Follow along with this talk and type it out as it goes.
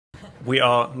We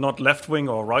are not left-wing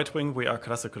or right-wing, we are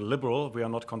classical liberal, we are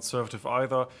not conservative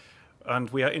either,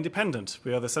 and we are independent.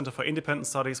 We are the Center for Independent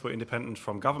Studies, we're independent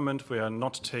from government, we are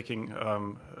not taking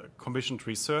commissioned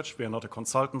research, we are not a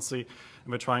consultancy,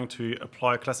 and we're trying to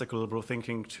apply classical liberal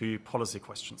thinking to policy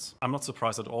questions. I'm not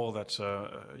surprised at all that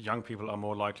young people are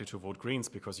more likely to vote Greens,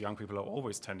 because young people are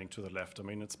always tending to the left. I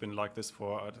mean, it's been like this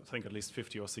for, I think, at least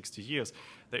 50 or 60 years.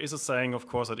 There is a saying, of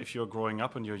course, that if you're growing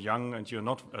up and you're young and you're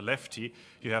not a lefty,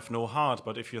 you have no heart.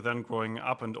 But if you're then growing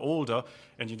up and older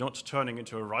and you're not turning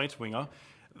into a right-winger,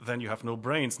 then you have no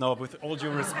brains. Now, with all due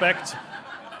respect,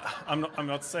 I'm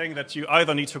not saying that you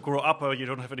either need to grow up or you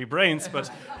don't have any brains,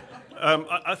 but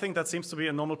I think that seems to be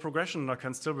a normal progression. I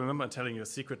can still remember telling you a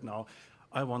secret now.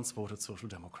 I once voted Social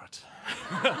Democrat.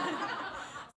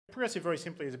 Progressive, very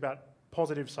simply, is about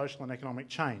positive social and economic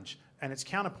change. And its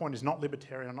counterpoint is not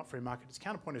libertarian or not free market. Its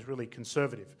counterpoint is really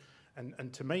conservative.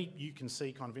 And to me, you can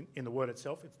see kind of in the word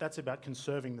itself, that's about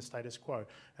conserving the status quo.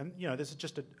 And, you know, this is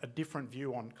just a different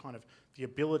view on kind of the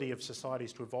ability of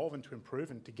societies to evolve and to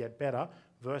improve and to get better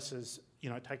versus, you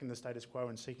know, taking the status quo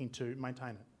and seeking to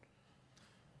maintain it.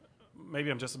 Maybe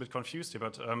I'm just a bit confused here,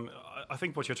 but I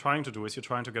think what you're trying to do is you're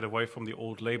trying to get away from the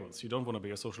old labels. You don't want to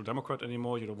be a social democrat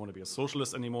anymore, you don't want to be a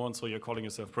socialist anymore, and so you're calling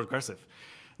yourself progressive.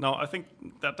 Now, I think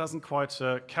that doesn't quite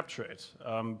capture it,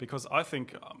 because I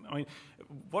think, I mean,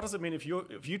 what does it mean if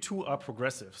you two are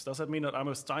progressives? Does that mean that I'm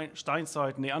a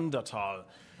Steinzeit Neanderthal?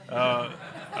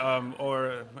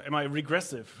 Or am I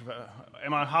regressive?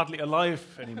 Am I hardly alive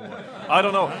anymore? I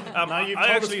don't know.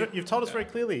 No, you've told us very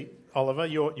clearly, Oliver,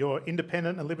 you're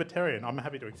independent and libertarian. I'm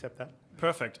happy to accept that.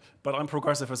 Perfect. But I'm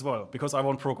progressive as well, because I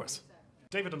want progress.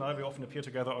 David and I, we often appear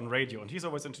together on radio, and he's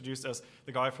always introduced as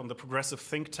the guy from the progressive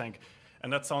think tank.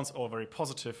 And that sounds all very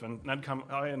positive, and then come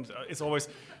I, and it's always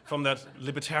from that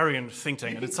libertarian think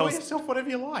tank. You can call yourself whatever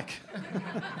you like.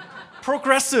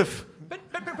 Progressive. But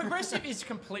progressive is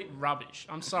complete rubbish.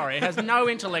 I'm sorry. It has no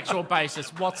intellectual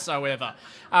basis whatsoever.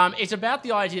 It's about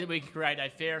the idea that we can create a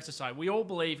fairer society. We all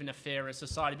believe in a fairer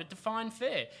society, but define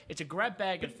fair. It's a grab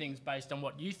bag of things based on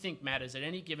what you think matters at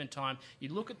any given time.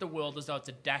 You look at the world as though it's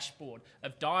a dashboard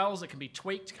of dials that can be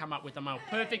tweaked to come up with a more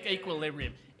perfect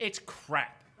equilibrium. It's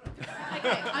crap.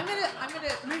 Okay, I'm gonna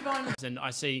move on. And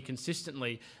I see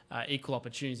consistently equal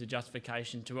opportunities of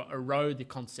justification to erode the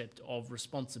concept of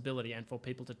responsibility and for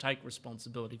people to take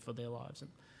responsibility for their lives.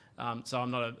 And, so I'm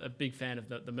not a big fan of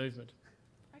the movement.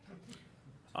 Okay.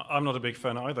 I'm not a big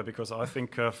fan either, because I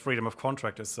think freedom of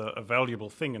contract is a valuable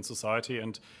thing in society,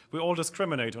 and we all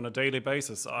discriminate on a daily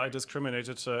basis. I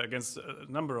discriminated against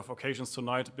a number of occasions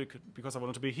tonight because I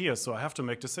wanted to be here, so I have to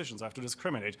make decisions, I have to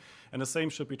discriminate. And the same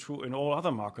should be true in all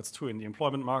other markets too, in the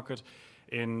employment market,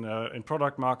 in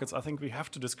product markets. I think we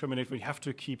have to discriminate, we have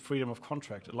to keep freedom of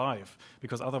contract alive,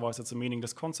 because otherwise it's a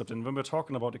meaningless concept. And when we're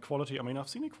talking about equality, I mean, I've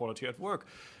seen equality at work,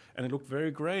 and it looked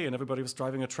very grey, and everybody was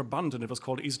driving a Trabant, and it was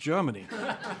called East Germany.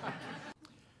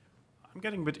 I'm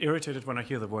getting a bit irritated when I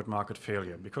hear the word market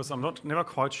failure, because I'm never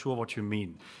quite sure what you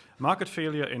mean. Market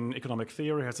failure in economic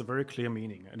theory has a very clear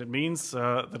meaning, and it means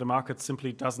that a market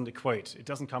simply doesn't equate. It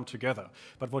doesn't come together.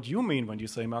 But what you mean when you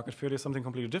say market failure is something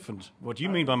completely different. What you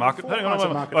mean by market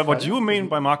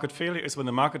failure is when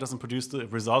the market doesn't produce the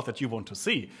result that you want to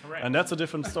see. Correct. And that's a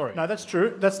different story. No, that's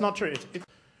true. That's not true.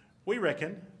 We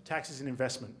reckon tax is an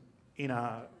investment in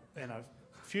a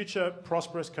future,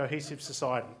 prosperous, cohesive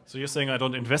society. So you're saying I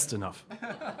don't invest enough?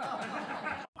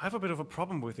 I have a bit of a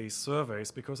problem with these surveys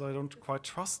because I don't quite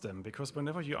trust them, because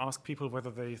whenever you ask people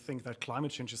whether they think that climate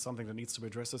change is something that needs to be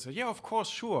addressed, they say, yeah, of course,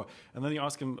 sure. And then you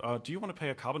ask them, do you want to pay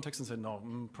a carbon tax? And say, no,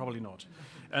 probably not.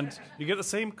 And you get the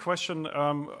same question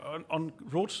on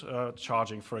road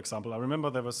charging, for example. I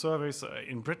remember there were surveys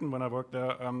in Britain when I worked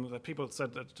there that people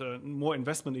said that more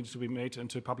investment needed to be made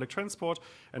into public transport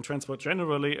and transport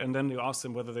generally, and then you asked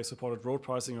them whether they supported road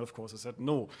pricing, and of course they said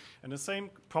no. And the same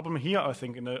problem here, I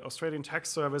think, in the Australian tax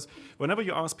service. Whenever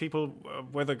you ask people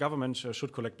whether government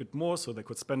should collect a bit more so they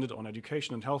could spend it on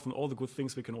education and health and all the good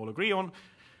things we can all agree on,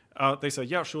 they say,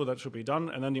 yeah, sure, that should be done.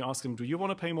 And then you ask them, do you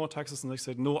want to pay more taxes? And they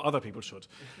say, no, other people should.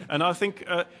 And I think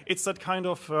it's that kind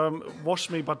of wash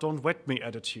me but don't wet me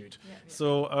attitude. Yeah.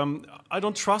 So I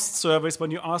don't trust surveys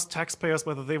when you ask taxpayers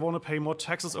whether they want to pay more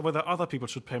taxes or whether other people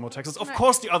should pay more taxes. Of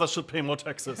course the others should pay more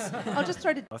taxes. I'll just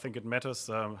try to... I think it matters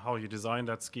how you design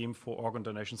that scheme for organ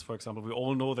donations, for example. We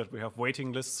all know that we have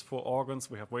waiting lists for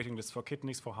organs, we have waiting lists for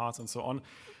kidneys, for hearts, and so on.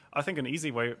 I think an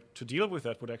easy way to deal with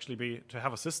that would actually be to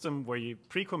have a system where you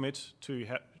pre-commit to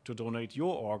donate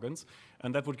your organs,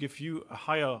 and that would give you a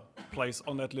higher place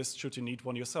on that list should you need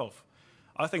one yourself.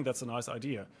 I think that's a nice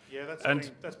idea. Yeah,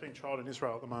 that's being trialled in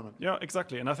Israel at the moment. Yeah,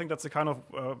 exactly. And I think that's the kind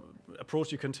of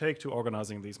approach you can take to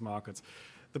organizing these markets.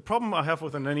 The problem I have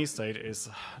with a nanny state is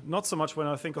not so much when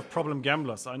I think of problem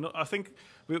gamblers. I think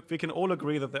we can all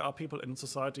agree that there are people in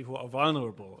society who are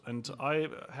vulnerable. And I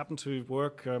happen to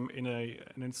work in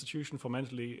an institution for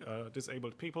mentally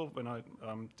disabled people when I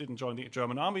didn't join the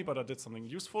German army, but I did something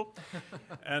useful.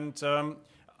 And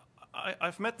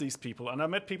I've met these people, and I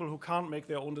met people who can't make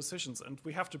their own decisions, and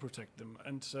we have to protect them.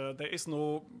 And there is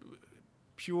no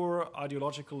pure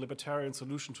ideological libertarian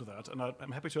solution to that, and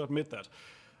I'm happy to admit that.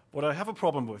 What I have a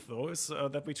problem with, though, is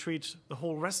that we treat the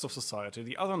whole rest of society,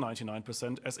 the other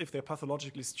 99%, as if they're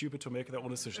pathologically stupid to make their own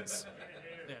decisions.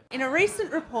 In a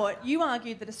recent report, you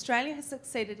argued that Australia has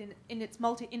succeeded in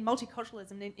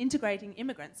multiculturalism and in integrating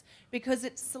immigrants because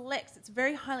it's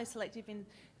very highly selective in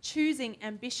choosing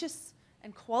ambitious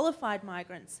and qualified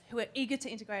migrants who are eager to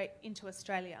integrate into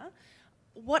Australia.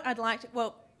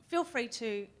 Feel free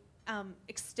to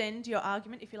extend your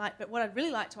argument if you like, but what I'd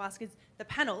really like to ask is the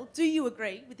panel, do you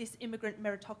agree with this immigrant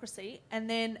meritocracy? And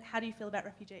then how do you feel about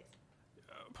refugees?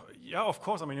 Yeah, of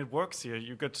course. I mean, it works here.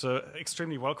 You get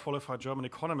extremely well-qualified German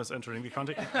economists entering the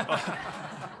country,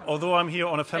 although I'm here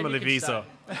on a family visa.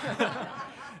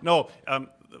 No,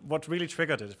 what really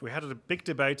triggered it, we had a big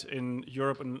debate in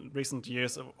Europe in recent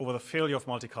years over the failure of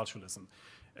multiculturalism.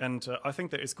 And I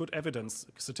think there is good evidence,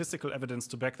 statistical evidence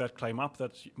to back that claim up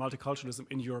that multiculturalism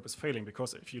in Europe is failing.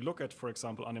 Because if you look at, for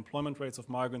example, unemployment rates of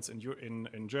migrants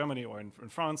in Germany or in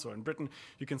France or in Britain,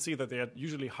 you can see that they are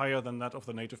usually higher than that of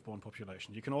the native-born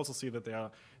population. You can also see that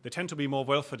they tend to be more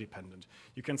welfare dependent.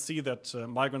 You can see that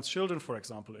migrants' children, for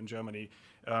example, in Germany,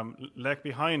 lag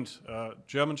behind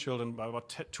German children by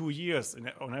about 2 years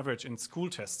on average in school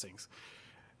testings.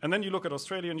 And then you look at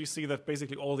Australia and you see that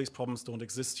basically all these problems don't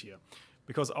exist here.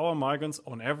 Because our migrants,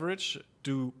 on average,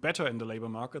 do better in the labor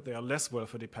market. They are less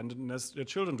welfare dependent, and their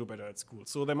children do better at school.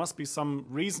 So there must be some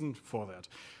reason for that.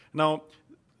 Now,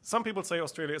 some people say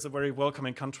Australia is a very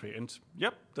welcoming country, and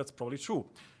yep, that's probably true.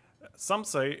 Some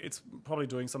say it's probably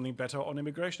doing something better on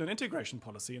immigration and integration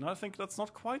policy, and I think that's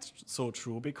not quite so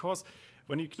true, because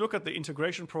when you look at the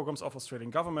integration programs of Australian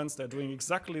governments, they're doing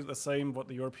exactly the same what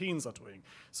the Europeans are doing.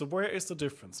 So where is the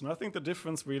difference? And I think the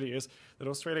difference really is that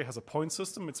Australia has a point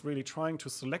system. It's really trying to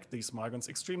select these migrants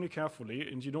extremely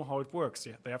carefully, and you know how it works.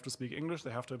 They have to speak English,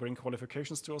 they have to bring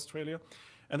qualifications to Australia.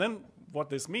 And then what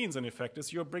this means, in effect,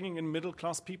 is you're bringing in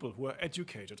middle-class people who are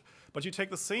educated. But you take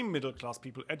the same middle-class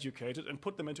people educated and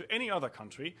put them into any other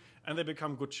country, and they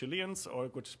become good Chileans or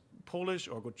good Polish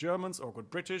or good Germans or good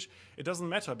British. It doesn't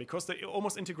matter, because they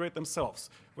almost integrate themselves,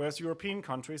 whereas European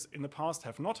countries in the past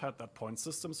have not had that point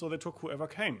system, so they took whoever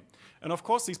came. And of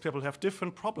course, these people have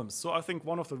different problems. So I think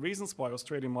one of the reasons why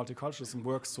Australian multiculturalism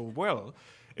works so well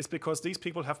is because these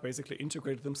people have basically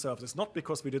integrated themselves. It's not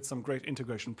because we did some great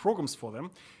integration programs for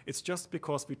them. It's just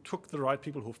because we took the right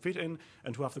people who fit in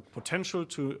and who have the potential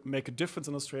to make a difference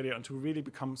in Australia and to really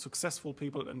become successful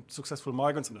people and successful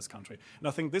migrants in this country. And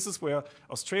I think this is where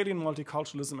Australian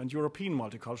multiculturalism and European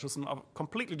multiculturalism are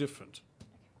completely different.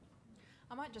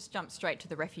 I might just jump straight to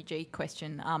the refugee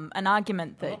question. An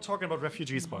argument that... I'm not talking about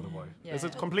refugees, by the way. Yeah. It's a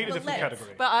completely different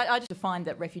category. But I just find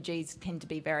that refugees tend to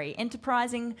be very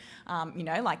enterprising.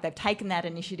 Like they've taken that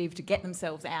initiative to get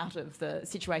themselves out of the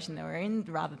situation they were in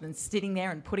rather than sitting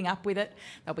there and putting up with it.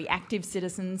 They'll be active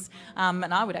citizens.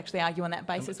 And I would actually argue on that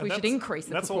basis we should increase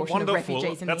the proportion of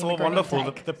refugees in the immigrant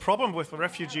intake. The problem with the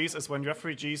refugees is when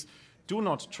refugees do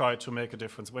not try to make a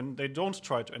difference, when they don't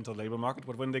try to enter the labour market,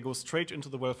 but when they go straight into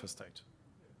the welfare state.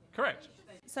 Correct.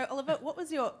 So, Oliver, what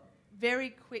was your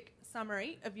very quick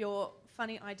summary of your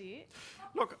funny idea?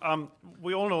 Look,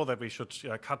 we all know that we should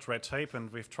cut red tape, and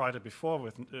we've tried it before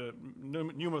with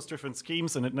numerous different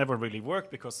schemes, and it never really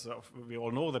worked because we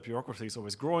all know that bureaucracy is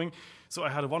always growing. So I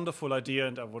had a wonderful idea,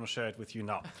 and I want to share it with you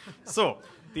now. So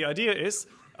the idea is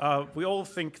we all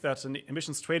think that an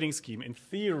emissions trading scheme, in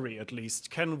theory at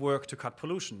least, can work to cut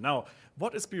pollution. Now,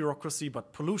 what is bureaucracy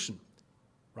but pollution?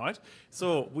 Right?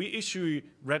 So we issue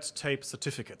red tape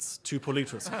certificates to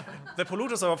polluters. The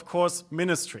polluters are, of course,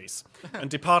 ministries and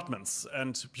departments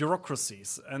and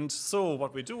bureaucracies. And so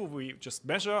what we do, we just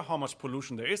measure how much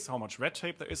pollution there is, how much red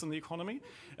tape there is in the economy.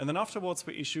 And then afterwards,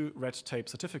 we issue red tape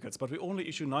certificates. But we only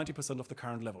issue 90% of the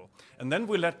current level. And then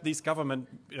we let these government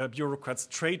bureaucrats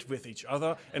trade with each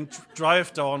other and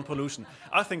drive down pollution.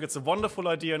 I think it's a wonderful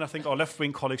idea, and I think our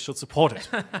left-wing colleagues should support it.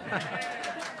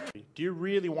 Do you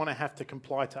really want to have to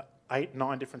comply to 8,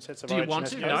 9 different sets of Do you age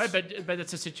want and to? SKs? No, but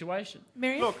it's a situation.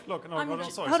 Miriam? Look, no,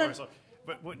 sorry.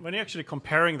 When you're actually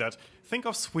comparing that, think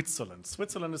of Switzerland.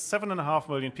 Switzerland is 7.5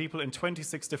 million people in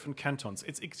 26 different cantons.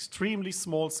 It's extremely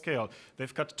small scale.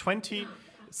 They've got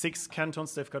 26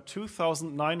 cantons, they've got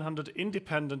 2,900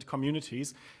 independent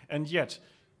communities, and yet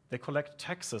they collect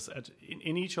taxes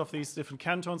in each of these different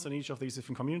cantons, in each of these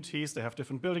different communities. They have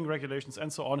different building regulations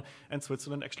and so on, and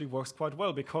Switzerland actually works quite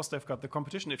well because they've got the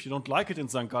competition. If you don't like it in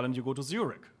St. Gallen, you go to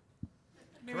Zurich.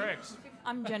 Correct.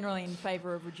 I'm generally in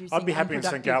favour of reducing. I'd be happy in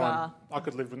St. unproductive, Gallen. I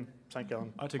could live in St.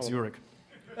 Gallen. I take Zurich.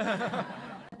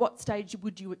 What stage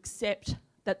would you accept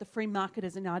that the free market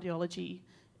as an ideology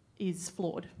is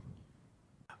flawed?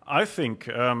 I think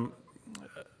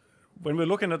when we're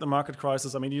looking at the market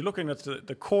crisis, I mean, you're looking at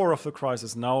the core of the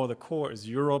crisis now. The core is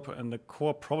Europe, and the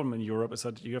core problem in Europe is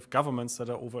that you have governments that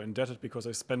are over-indebted because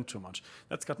they spend too much.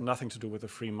 That's got nothing to do with the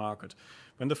free market.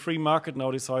 When the free market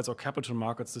now decides, or capital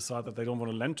markets decide that they don't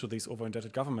want to lend to these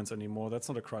over-indebted governments anymore, that's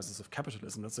not a crisis of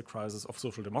capitalism, that's a crisis of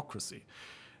social democracy.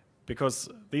 Because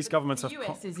these governments have... The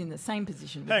US is in the same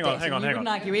position. Hang on. You wouldn't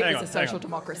argue it is a social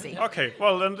democracy. Okay,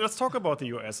 well, then let's talk about the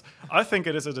US. I think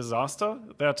it is a disaster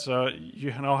that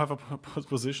you now have a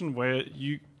position where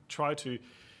you try to...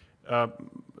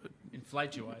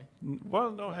 Inflate your way.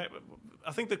 Well, no,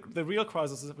 I think the real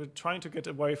crisis is that we're trying to get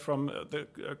away from the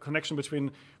connection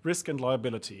between risk and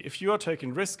liability. If you are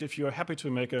taking risk, if you are happy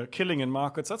to make a killing in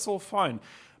markets, that's all fine.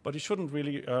 But you shouldn't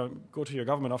really go to your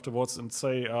government afterwards and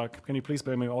say, can you please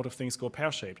bail me out if things go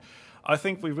pear-shaped? I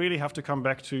think we really have to come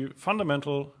back to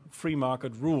fundamental free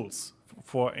market rules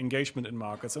for engagement in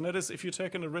markets. And that is, if you're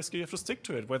taking a risk, you have to stick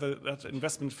to it, whether that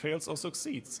investment fails or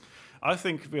succeeds. I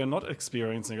think we are not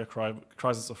experiencing a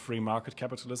crisis of free market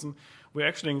capitalism. We're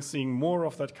actually seeing more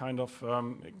of that kind of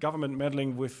government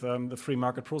meddling with the free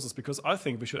market process, because I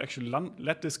think we should actually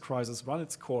let this crisis run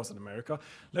its course in America,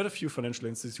 let a few financial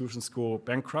institutions go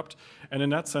bankrupt, and in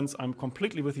that sense, I'm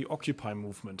completely with the Occupy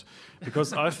movement,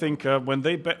 because I think when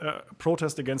they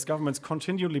protest against governments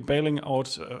continually bailing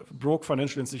out broke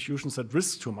financial institutions that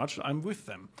risk too much, I'm with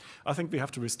them. I think we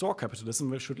have to restore capitalism.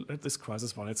 We should let this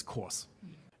crisis run its course.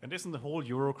 And isn't the whole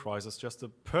euro crisis just a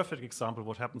perfect example of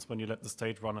what happens when you let the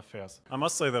state run affairs? I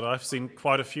must say that I've seen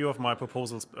quite a few of my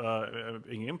proposals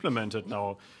being implemented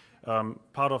now.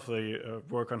 Part of the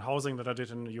work on housing that I did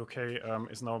in the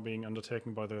UK is now being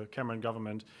undertaken by the Cameron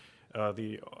government.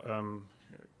 The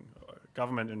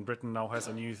government in Britain now has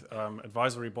a new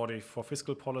advisory body for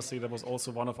fiscal policy. That was also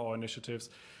one of our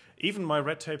initiatives. Even my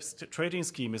red tape trading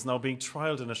scheme is now being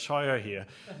trialed in a shire here.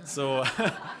 So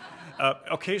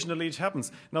occasionally it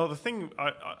happens. Now, the thing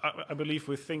I believe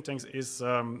with think tanks is,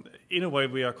 in a way,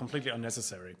 we are completely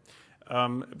unnecessary.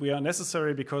 We are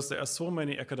necessary because there are so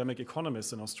many academic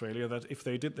economists in Australia that if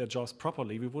they did their jobs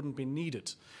properly, we wouldn't be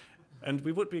needed. And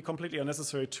we would be completely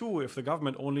unnecessary too if the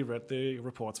government only read the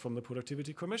reports from the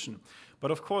Productivity Commission. But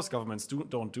of course governments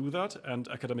don't do that, and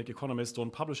academic economists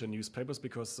don't publish in newspapers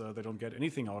because they don't get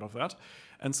anything out of that.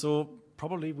 And so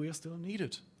probably we are still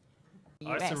needed.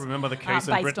 I still remember the case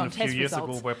in Britain a few years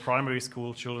ago where primary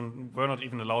school children were not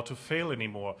even allowed to fail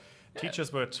anymore. Yeah.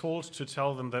 Teachers were told to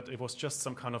tell them that it was just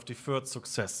some kind of deferred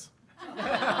success.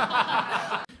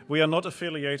 We are not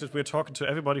affiliated. We're talking to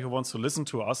everybody who wants to listen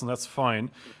to us, and that's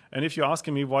fine. And if you're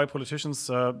asking me why politicians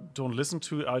don't listen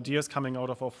to ideas coming out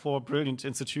of our four brilliant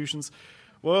institutions,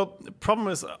 well, the problem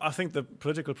is I think the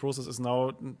political process is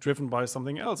now driven by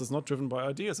something else. It's not driven by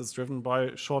ideas. It's driven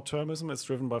by short-termism. It's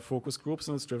driven by focus groups,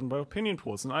 and it's driven by opinion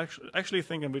polls. And I actually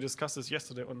think, and we discussed this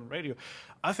yesterday on the radio,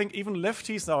 I think even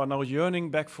lefties are now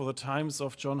yearning back for the times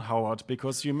of John Howard,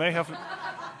 because you may have...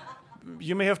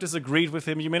 You may have disagreed with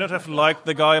him, you may not have liked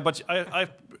the guy, but I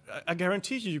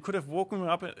guarantee you could have woken him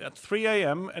up at 3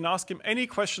 a.m. and asked him any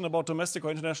question about domestic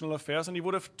or international affairs, and he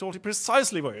would have told you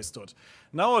precisely where he stood.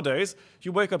 Nowadays,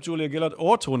 you wake up Julia Gillard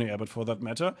or Tony Abbott for that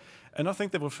matter, and I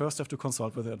think they will first have to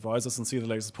consult with their advisors and see the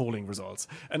latest polling results.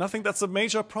 And I think that's a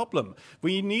major problem.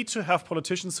 We need to have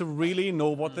politicians who really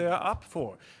know what they are up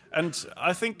for. And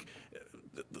I think...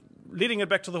 leading it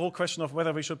back to the whole question of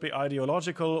whether we should be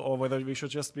ideological or whether we should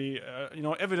just be,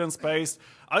 evidence-based,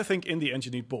 I think in the end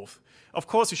you need both. Of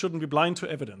course, you shouldn't be blind to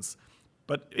evidence.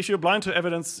 But if you're blind to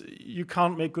evidence, you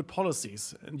can't make good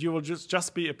policies. And you will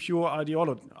just be a pure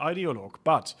ideologue.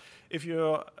 But if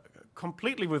you're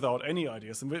completely without any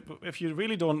ideas, and if you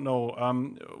really don't know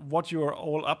what you're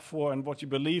all up for and what you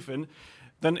believe in,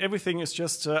 then everything is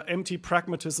just empty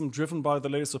pragmatism driven by the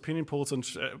latest opinion polls and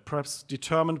perhaps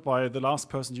determined by the last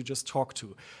person you just talked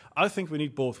to. I think we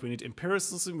need both. We need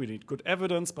empiricism, we need good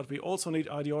evidence, but we also need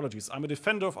ideologies. I'm a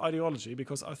defender of ideology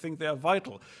because I think they are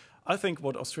vital. I think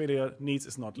what Australia needs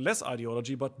is not less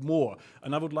ideology, but more.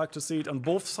 And I would like to see it on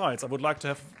both sides. I would like to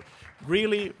have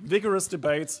really vigorous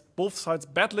debates, both sides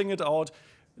battling it out.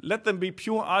 Let them be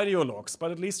pure ideologues, but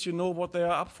at least you know what they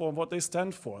are up for and what they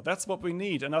stand for. That's what we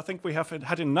need. And I think we have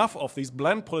had enough of these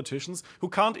bland politicians who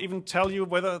can't even tell you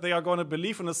whether they are going to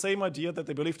believe in the same idea that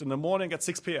they believed in the morning at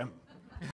 6 p.m.